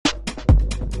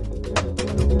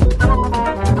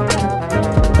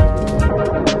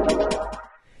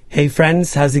Hey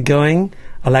friends, how's it going?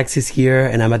 Alexis here,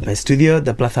 and I'm at my studio,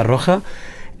 the Plaza Roja.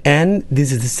 And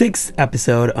this is the 6th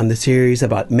episode on the series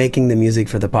about making the music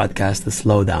for the podcast, The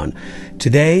Slowdown.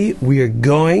 Today, we are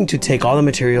going to take all the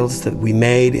materials that we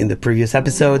made in the previous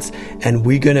episodes, and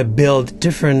we're going to build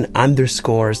different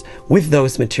underscores with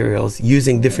those materials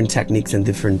using different techniques and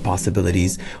different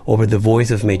possibilities over the voice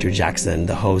of Major Jackson,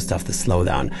 the host of The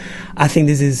Slowdown. I think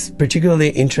this is particularly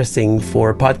interesting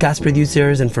for podcast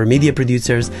producers and for media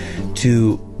producers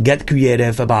to get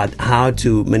creative about how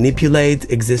to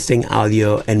manipulate existing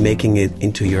audio and making it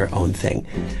into your own thing.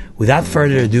 Without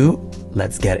further ado,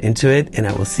 let's get into it, and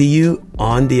I will see you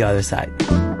on the other side.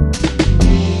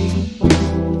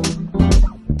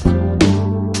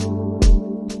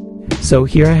 So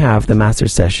here I have the master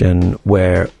session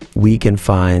where we can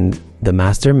find the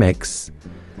master mix,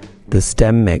 the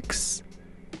stem mix,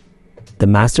 the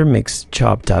master mix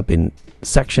chopped up in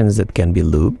sections that can be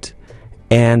looped,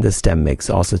 and the stem mix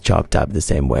also chopped up the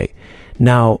same way.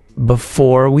 Now,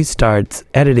 before we start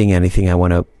editing anything, I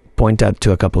want to point out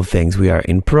to a couple of things. We are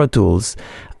in Pro Tools.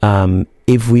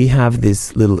 If we have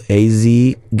this little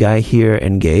AZ guy here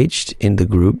engaged in the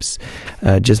groups,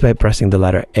 just by pressing the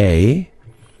letter A,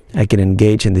 I can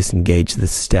engage and disengage the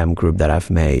stem group that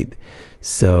I've made.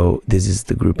 So this is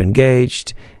the group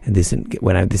engaged, and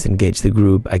when I disengage the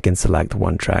group, I can select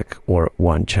one track or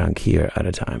one chunk here at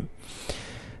a time.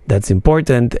 That's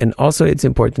important, and also it's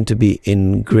important to be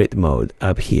in grid mode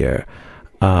up here.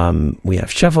 We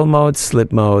have shuffle mode,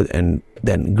 slip mode, and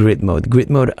then grid mode. Grid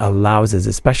mode allows us,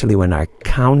 especially when our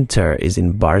counter is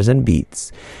in bars and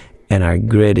beats and our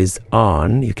grid is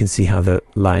on, you can see how the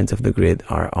lines of the grid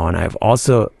are on. I've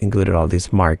also included all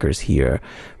these markers here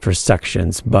for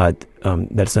sections, but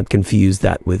let's not confuse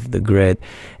that with the grid.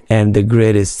 And the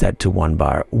grid is set to 1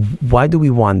 bar. Why do we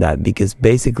want that? Because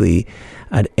basically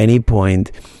at any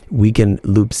point we can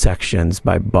loop sections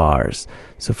by bars.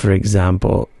 So for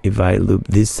example, if I loop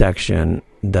this section,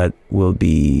 that will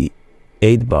be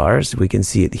 8 bars. We can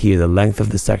see it here. The length of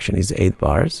the section is 8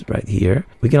 bars right here.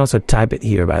 We can also type it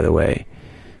here, by the way.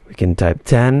 We can type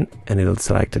 10 and it'll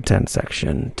select a 10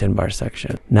 bar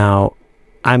section. Now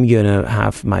I'm gonna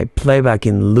have my playback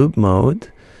in loop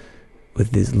mode.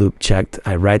 With this loop checked,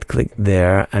 I right click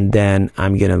there, and then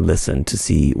I'm gonna listen to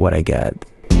see what I get.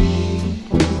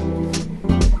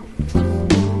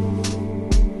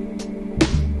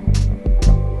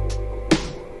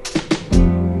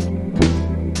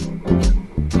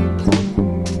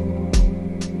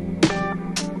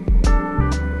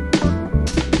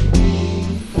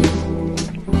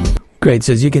 Great,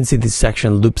 so as you can see, this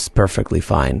section loops perfectly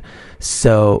fine.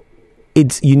 So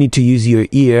you need to use your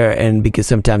ear, and because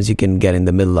sometimes you can get in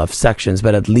the middle of sections,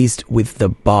 but at least with the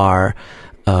bar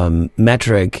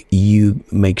metric, you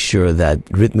make sure that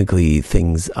rhythmically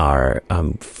things are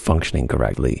functioning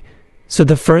correctly. So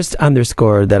the first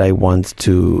underscore that I want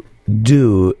to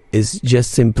do is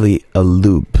just simply a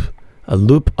loop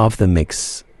of the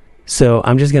mix. So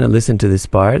I'm just going to listen to this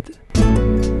part.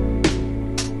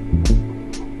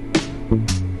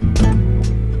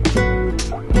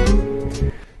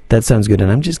 That sounds good, and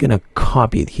I'm just going to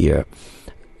copy it here.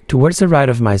 Towards the right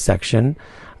of my section,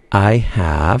 I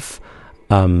have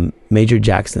Major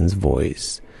Jackson's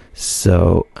voice.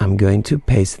 So I'm going to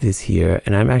paste this here,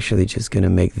 and I'm actually just going to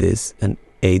make this an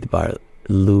 8-bar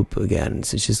loop again.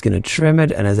 So it's just going to trim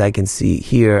it, and as I can see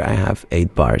here, I have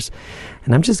 8 bars.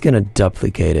 And I'm just going to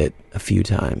duplicate it a few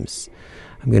times.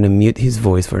 I'm going to mute his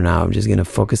voice for now. I'm just going to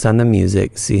focus on the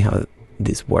music, see how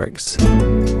this works.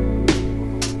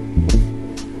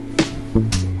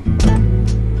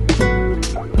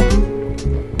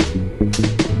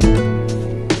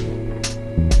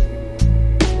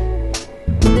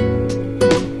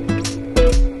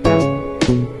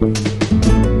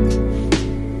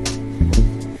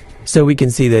 So we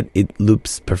can see that it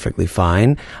loops perfectly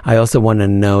fine. I also want to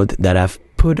note that I've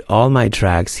put all my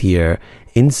tracks here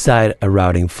inside a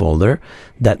routing folder.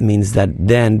 That means that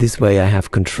then this way I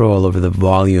have control over the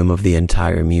volume of the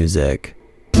entire music.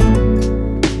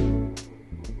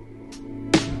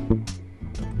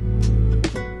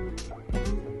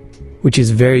 Which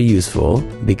is very useful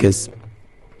because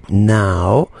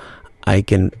now I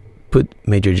can put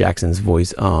Major Jackson's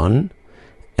voice on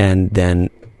and then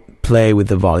play with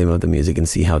the volume of the music and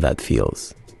see how that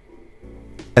feels.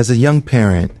 As a young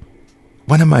parent,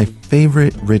 one of my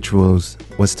favorite rituals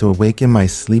was to awaken my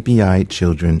sleepy-eyed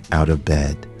children out of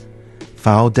bed,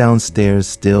 file downstairs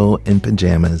still in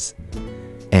pajamas,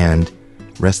 and,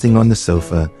 resting on the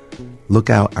sofa,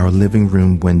 look out our living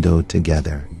room window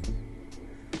together.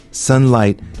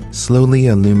 Sunlight slowly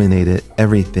illuminated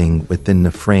everything within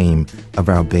the frame of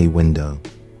our bay window.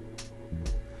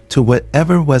 To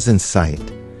whatever was in sight,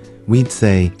 we'd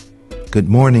say, "Good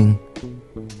morning.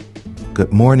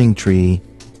 Good morning, tree."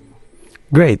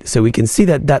 Great. So we can see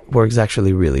that that works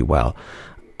actually really well.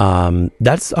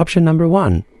 That's option number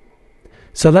one.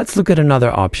 So let's look at another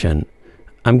option.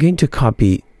 I'm going to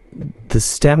copy the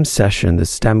stem session, the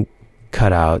stem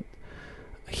cutout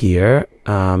here,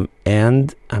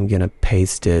 and I'm going to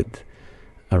paste it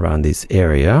around this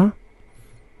area.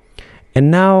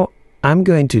 And now I'm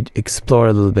going to explore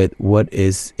a little bit what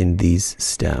is in these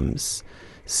stems.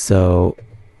 So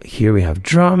here we have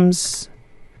drums.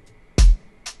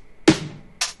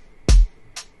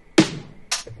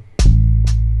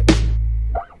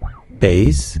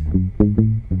 Bass.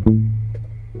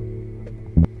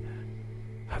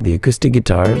 Have the acoustic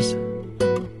guitars.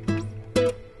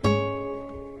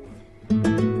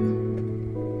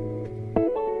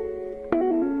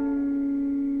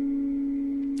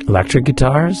 Electric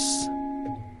guitars.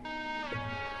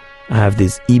 I have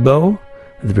this EBow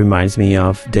that reminds me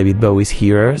of David Bowie's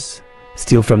Heroes.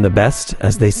 Steal from the best,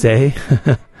 as they say.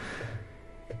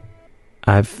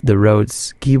 I have the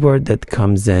Rhodes keyboard that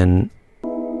comes in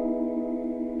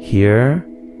here.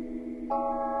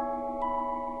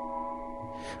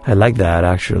 I like that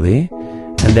actually.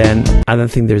 And then I don't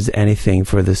think there's anything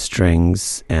for the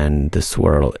strings and the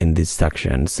swirl in this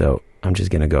section, so I'm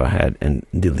just going to go ahead and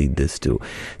delete this too.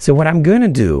 So what I'm going to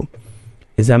do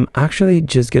is I'm actually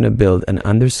just going to build an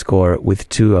underscore with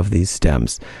two of these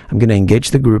stems. I'm going to engage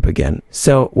the group again.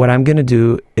 So what I'm going to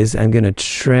do is I'm going to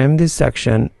trim this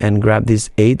section and grab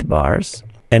these 8 bars,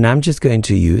 and I'm just going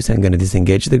to I'm going to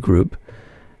disengage the group,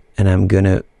 and I'm going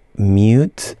to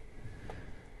mute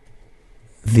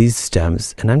these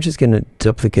stems, and I'm just going to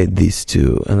duplicate these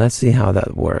two, and let's see how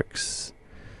that works.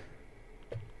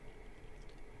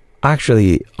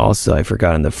 Actually, also, I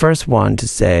forgot in the first one to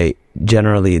say,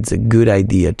 generally it's a good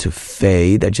idea to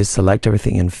fade. I just select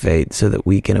everything and fade so that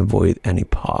we can avoid any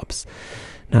pops.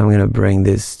 Now I'm going to bring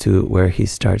this to where he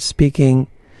starts speaking,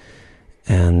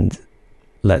 and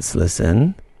let's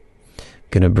listen. I'm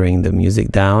going to bring the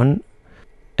music down,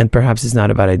 and perhaps it's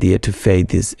not a bad idea to fade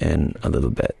this in a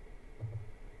little bit.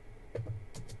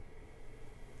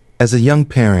 As a young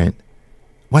parent,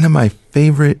 one of my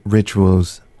favorite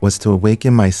rituals was to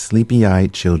awaken my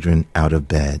sleepy-eyed children out of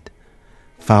bed,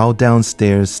 file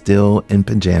downstairs still in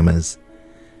pajamas,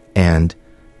 and,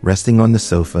 resting on the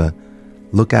sofa,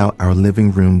 look out our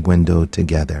living room window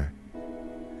together.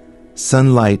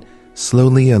 Sunlight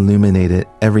slowly illuminated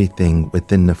everything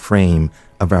within the frame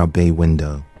of our bay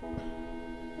window.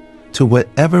 To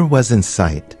whatever was in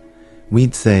sight,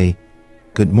 we'd say,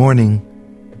 "Good morning.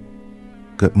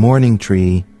 Good morning,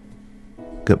 tree.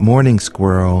 Good morning,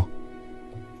 squirrel.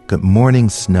 Good morning,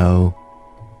 snow."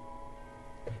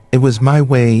 It was my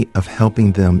way of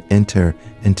helping them enter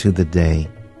into the day.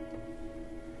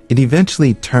 It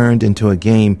eventually turned into a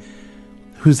game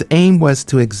whose aim was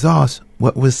to exhaust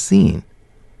what was seen.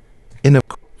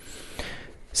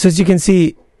 So as you can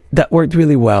see, that worked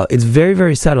really well. It's very,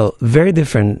 very subtle, very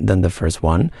different than the first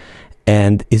one,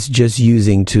 and it's just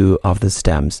using 2 of the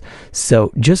stems.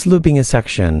 So just looping a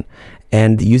section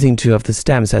and using 2 of the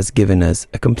stems has given us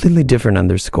a completely different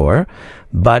underscore,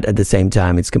 but at the same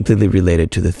time, it's completely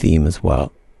related to the theme as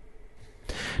well.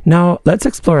 Now, let's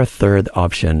explore a third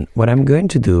option. What I'm going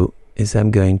to do is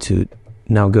I'm going to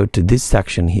now go to this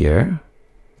section here.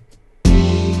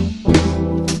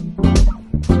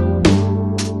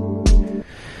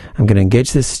 I'm going to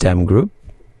engage this stem group,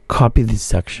 copy this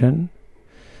section,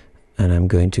 and I'm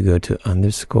going to go to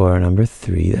underscore number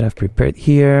 3 that I've prepared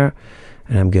here,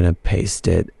 and I'm going to paste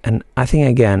it. And I think,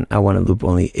 again, I want to loop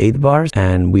only 8 bars,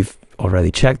 and we've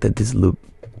already checked that this loop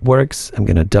works. I'm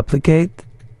going to duplicate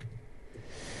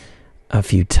a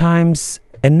few times.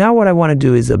 And now what I want to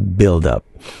do is a build-up.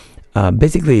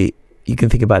 Basically, you can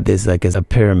think about this like as a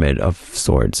pyramid of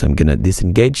sorts. So I'm going to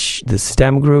disengage the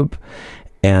stem group,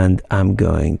 and I'm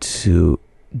going to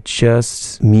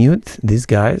just mute these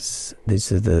guys.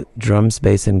 These are the drums,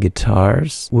 bass, and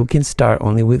guitars. We can start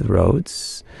only with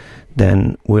Rhodes.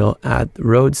 Then we'll add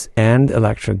Rhodes and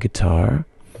electric guitar.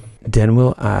 Then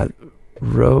we'll add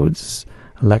Rhodes,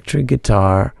 electric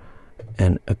guitar,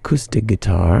 and acoustic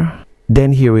guitar.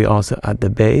 Then here we also add the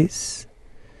bass.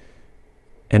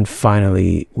 And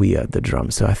finally, we add the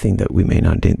drums. So I think that we may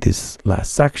not need this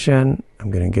last section.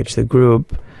 I'm going to engage the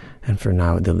group, and for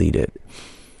now, delete it.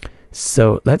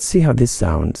 So let's see how this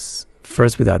sounds.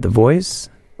 First, without the voice.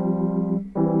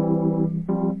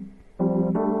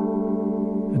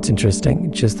 It's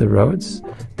interesting, just the Rhodes.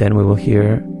 Then we will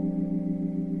hear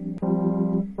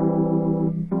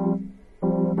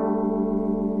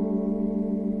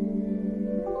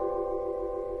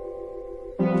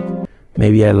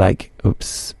Maybe I like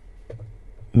this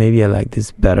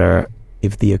better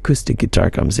if the acoustic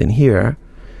guitar comes in here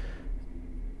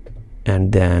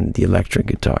and then the electric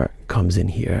guitar comes in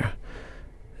here.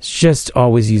 It's just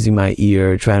always using my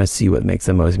ear, trying to see what makes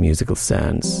the most musical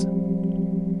sense.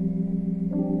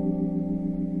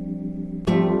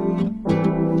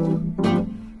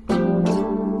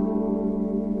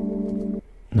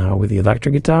 Now with the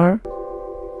electric guitar.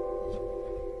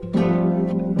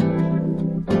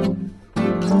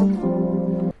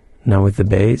 Now with the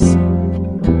bass.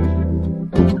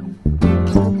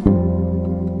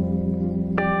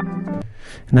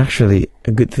 And actually,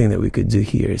 a good thing that we could do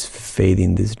here is fade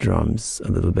in these drums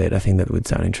a little bit. I think that would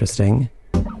sound interesting.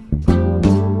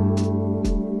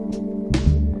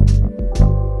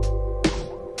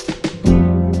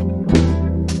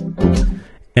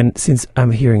 And since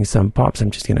I'm hearing some pops,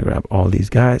 I'm just going to grab all these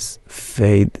guys,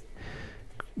 fade,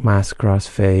 mask cross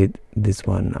fade. This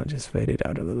one, I'll just fade it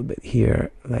out a little bit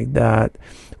here, like that.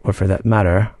 Or for that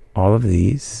matter, all of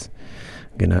these.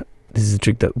 This is a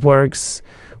trick that works,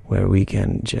 where we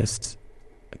can just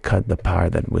cut the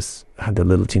part that had the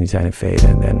little teeny tiny fade,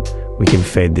 and then we can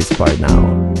fade this part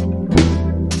now.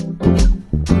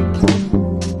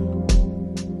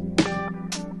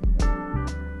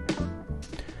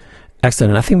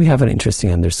 Excellent. I think we have an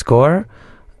interesting underscore.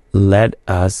 Let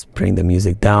us bring the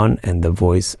music down and the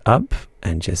voice up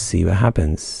and just see what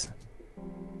happens.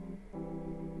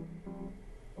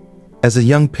 As a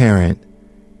young parent,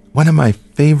 one of my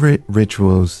favorite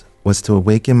rituals was to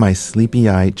awaken my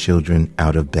sleepy-eyed children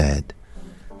out of bed,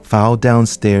 file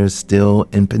downstairs still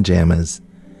in pajamas,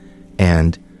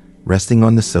 and, resting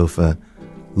on the sofa,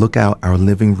 look out our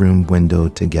living room window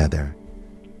together.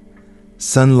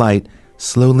 Sunlight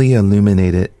slowly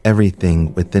illuminated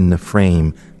everything within the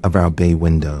frame of our bay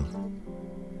window.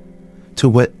 To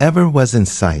whatever was in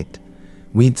sight,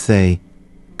 we'd say,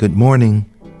 "Good morning.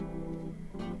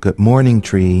 Good morning,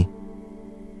 tree.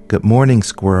 Good morning,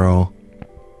 squirrel.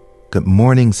 Good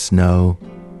morning, snow."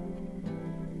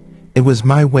 It was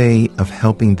my way of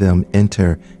helping them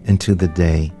enter into the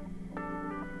day.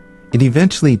 It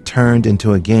eventually turned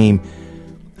into a game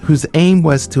whose aim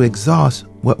was to exhaust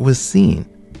what was seen.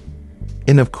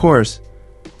 And of course,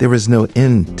 there was no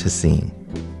end to seeing.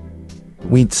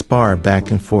 We'd spar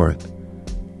back and forth.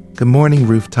 Good morning,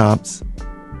 rooftops.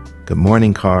 Good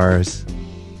morning, cars.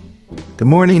 Good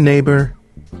morning, neighbor.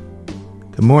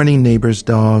 Good morning, neighbor's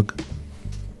dog.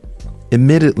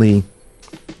 Admittedly,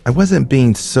 I wasn't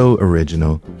being so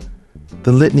original.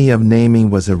 The litany of naming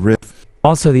was a riff.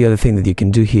 Also, the other thing that you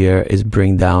can do here is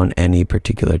bring down any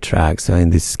particular track. So in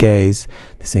this case,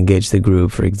 disengage the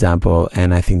group, for example,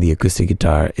 and I think the acoustic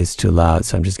guitar is too loud,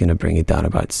 so I'm just going to bring it down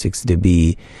about 6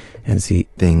 dB and see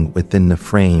thing within the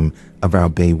frame of our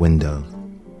bay window.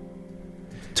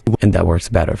 And that works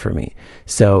better for me.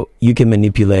 So you can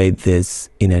manipulate this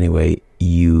in any way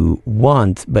you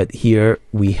want, but here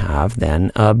we have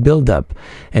then a build-up,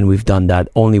 and we've done that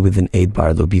only with an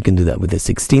 8-bar loop. You can do that with a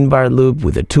 16-bar loop,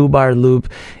 with a 2-bar loop.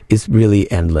 It's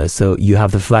really endless, so you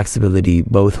have the flexibility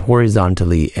both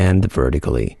horizontally and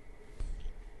vertically.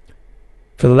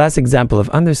 For the last example of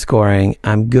underscoring,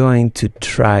 I'm going to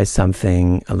try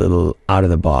something a little out of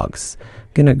the box.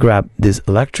 I'm going to grab this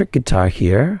electric guitar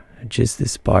here, just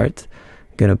this part.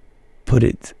 I'm going to put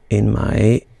it in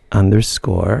my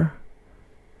underscore.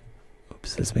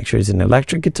 Oops, let's make sure it's an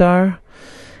electric guitar.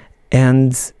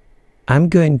 And I'm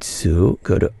going to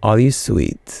go to Audio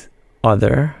Suite,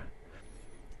 Other,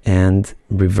 and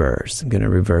Reverse. I'm going to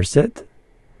reverse it.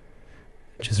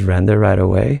 Just render right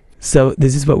away. So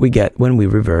this is what we get when we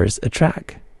reverse a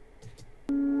track.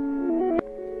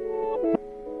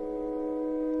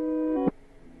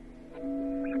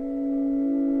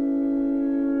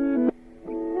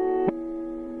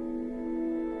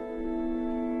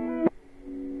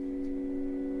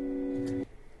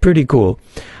 Pretty cool.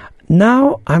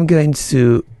 Now I'm going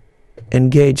to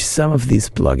engage some of these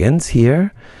plugins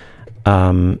here.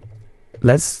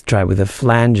 Let's try with a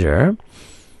flanger.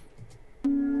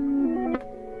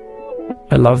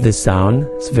 I love this sound.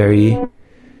 It's very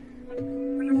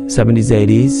 70s,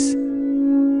 80s.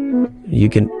 You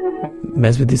can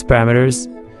mess with these parameters.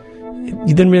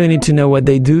 You don't really need to know what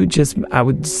they do. I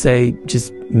would say,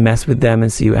 just mess with them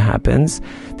and see what happens.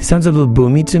 This sounds a little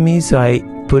boomy to me, so I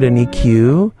put an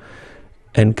EQ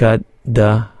and cut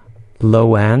the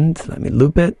low end. Let me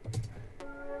loop it.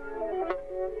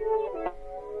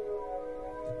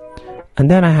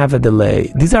 And then I have a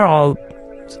delay. These are all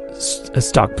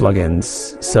stock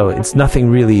plugins, so it's nothing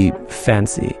really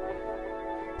fancy.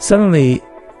 Suddenly,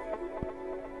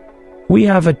 we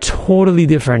have a totally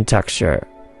different texture.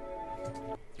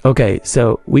 Okay,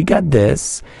 so we got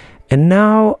this, and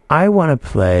now I want to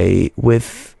play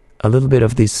with a little bit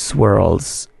of these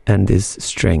swirls and these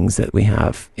strings that we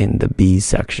have in the B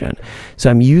section.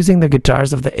 So I'm using the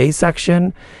guitars of the A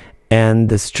section and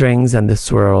the strings and the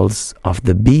swirls of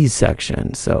the B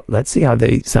section. So let's see how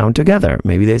they sound together.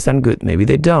 Maybe they sound good, maybe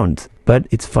they don't, but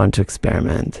it's fun to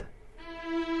experiment.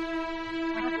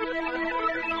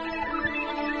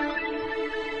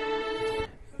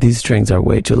 These strings are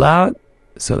way too loud,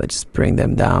 so let's just bring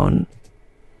them down.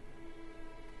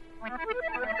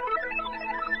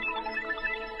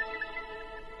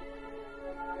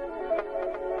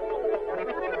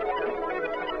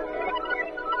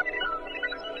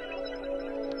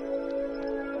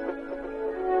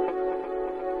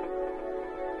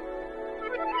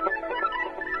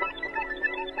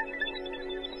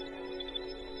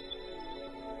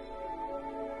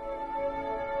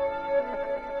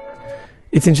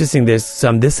 It's interesting, there's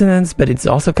some dissonance, but it's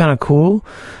also kind of cool.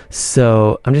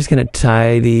 So I'm just going to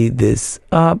tidy this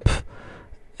up,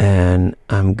 and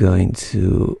I'm going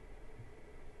to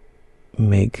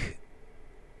make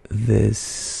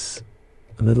this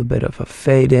a little bit of a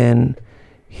fade in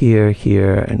here,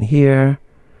 here, and here.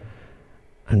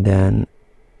 And then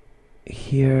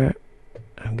here,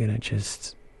 I'm going to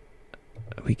just,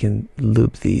 we can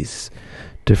loop these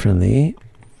differently.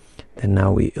 And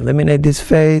now we eliminate this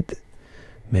fade.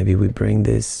 Maybe we bring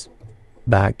this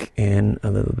back in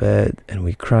a little bit and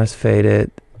we crossfade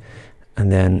it, and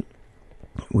then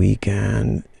we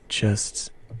can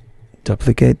just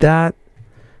duplicate that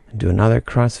and do another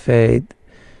crossfade.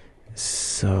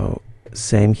 So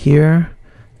same here,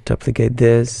 duplicate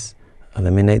this,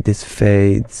 eliminate these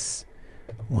fades,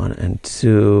 1 and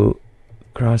 2,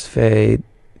 crossfade,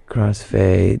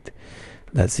 crossfade.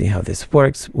 Let's see how this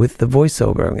works with the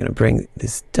voiceover. I'm going to bring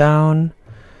this down.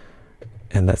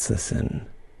 And let's listen.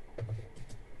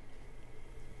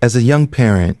 As a young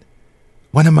parent,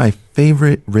 one of my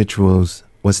favorite rituals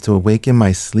was to awaken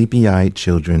my sleepy-eyed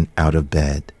children out of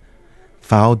bed,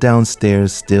 file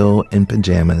downstairs still in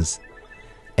pajamas,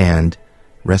 and,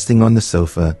 resting on the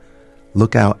sofa,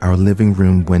 look out our living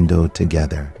room window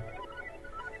together.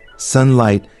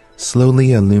 Sunlight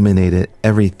slowly illuminated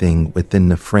everything within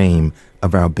the frame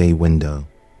of our bay window.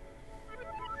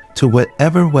 To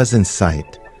whatever was in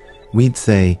sight, we'd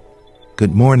say,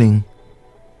 "Good morning.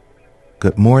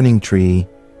 Good morning, tree.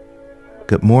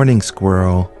 Good morning,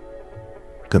 squirrel.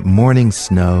 Good morning,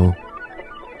 snow."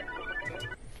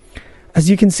 As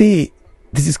you can see,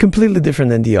 this is completely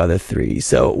different than the other three.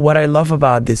 So what I love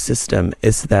about this system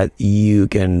is that you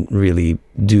can really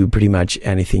do pretty much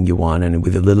anything you want, and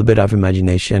with a little bit of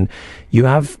imagination, you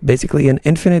have basically an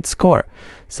infinite score.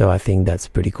 So I think that's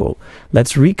pretty cool.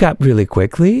 Let's recap really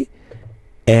quickly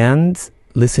and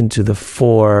listen to the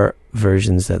 4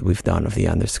 versions that we've done of the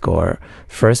underscore.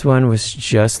 First one was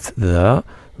just the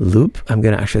loop. I'm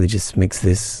going to actually just mix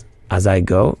this as I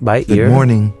go by ear. Good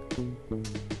morning.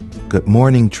 Good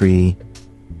morning, tree.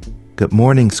 Good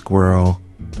morning, squirrel.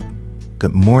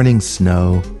 Good morning,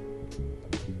 snow.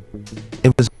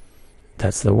 It was...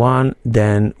 That's the one.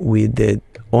 Then we did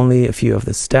only a few of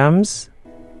the stems.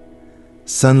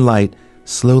 Sunlight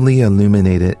slowly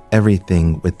illuminated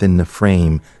everything within the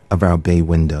frame of our bay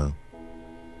window.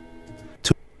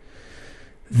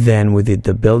 Then we did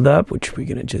the buildup, which we're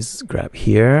going to just grab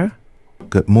here.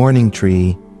 Good morning,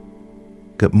 tree.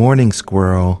 Good morning,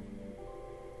 squirrel.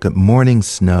 Good morning,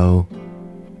 snow.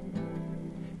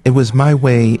 It was my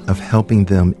way of helping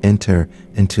them enter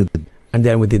into the... And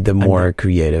then we did the more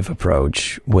creative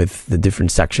approach with the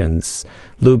different sections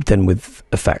looped and with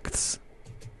effects.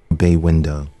 Bay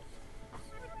window.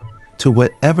 To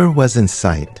whatever was in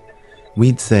sight,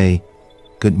 we'd say,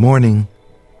 "Good morning.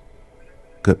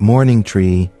 Good morning,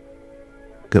 tree.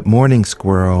 Good morning,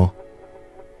 squirrel.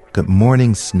 Good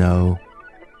morning, snow."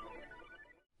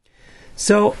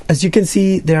 So, as you can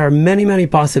see, there are many, many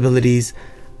possibilities.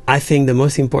 I think the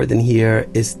most important here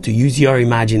is to use your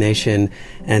imagination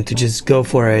and to just go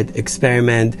for it,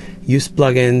 experiment, use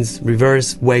plugins,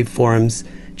 reverse waveforms,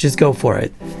 just go for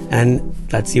it. And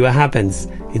let's see what happens.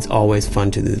 It's always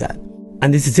fun to do that.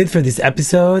 And this is it for this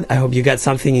episode. I hope you got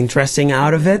something interesting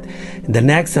out of it. In the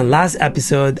next and last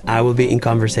episode, I will be in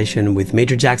conversation with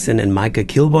Major Jackson and Micah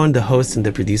Kilborn, the host and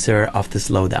the producer of the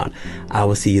Slowdown. I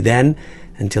will see you then.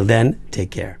 Until then,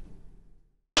 take care.